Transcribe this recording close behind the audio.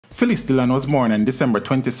Phyllis Dillon was born on December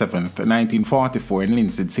 27, 1944 in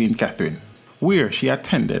Linstead, St. Catherine, where she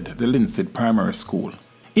attended the Linstead Primary School.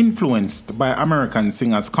 Influenced by American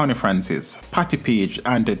singers Connie Francis, Patti Page,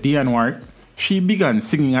 and Dionne Warwick, she began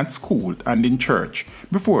singing at school and in church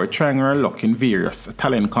before trying her luck in various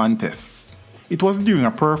talent contests. It was during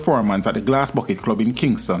a performance at the Glass Bucket Club in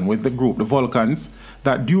Kingston with the group The Vulcans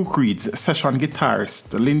that Duke Reid's session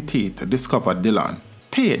guitarist Lynn Tate discovered Dillon.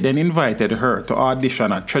 Tate then invited her to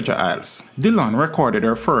audition at Treasure Isles. Dillon recorded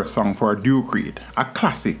her first song for Duke Reid, a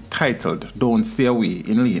classic titled Don't Stay Away,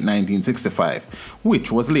 in late 1965,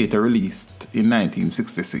 which was later released in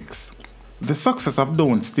 1966. The success of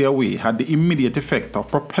Don't Stay Away had the immediate effect of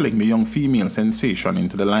propelling the young female sensation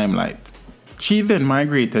into the limelight. She then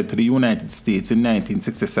migrated to the United States in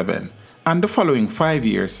 1967, and the following 5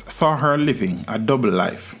 years saw her living a double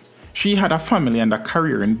life. She had a family and a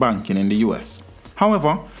career in banking in the US.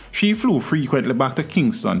 However, she flew frequently back to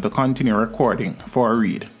Kingston to continue recording for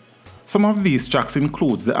Reid. Some of these tracks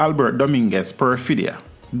includes the Albert Dominguez Perfidia,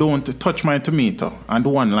 Don't Touch My Tomato, and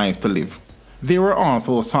One Life to Live. There were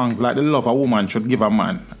also songs like The Love a Woman Should Give a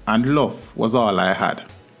Man and Love Was All I Had.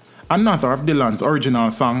 Another of Dillon's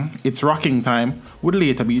original song, It's Rocking Time, would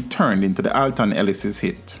later be turned into the Alton Ellis's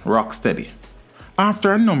hit, Rock Steady.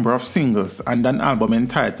 After a number of singles and an album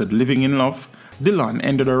entitled Living in Love, Dillon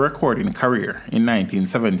ended her recording career in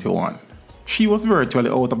 1971. She was virtually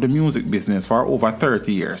out of the music business for over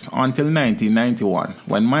 30 years until 1991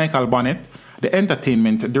 when Michael Bonnet, the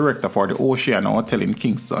entertainment director for the Oceana Hotel in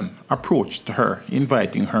Kingston, approached her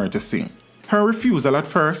inviting her to sing. Her refusal at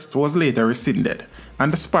first was later rescinded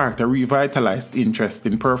and sparked a revitalized interest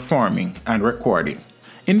in performing and recording.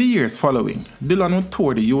 In the years following, Dillon would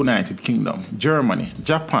tour the United Kingdom, Germany,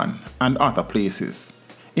 Japan, and other places.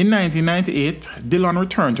 In 1998, Dillon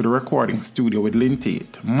returned to the recording studio with Lynn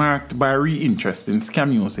Tate, marked by a re-interest in ska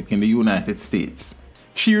music in the United States.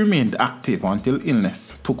 She remained active until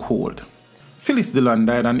illness took hold. Phyllis Dillon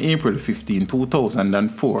died on April 15,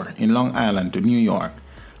 2004 in Long Island, New York,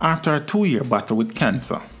 after a 2-year battle with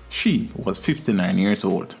cancer. She was 59 years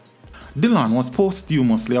old. Dillon was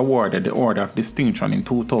posthumously awarded the Order of Distinction in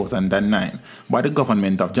 2009 by the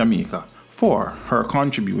government of Jamaica for her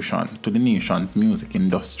contribution to the nation's music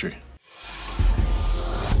industry.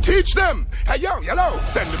 Teach them! Hey yo, hello!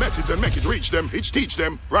 Send the message and make it reach them. It's teach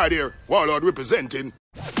them. Right here, Warlord representing.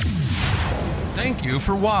 Thank you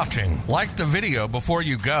for watching. Like the video before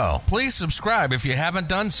you go. Please subscribe if you haven't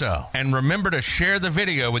done so. And remember to share the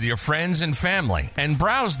video with your friends and family. And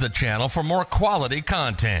browse the channel for more quality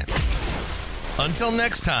content. Until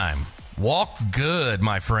next time, walk good,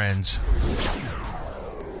 my friends.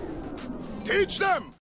 Teach them!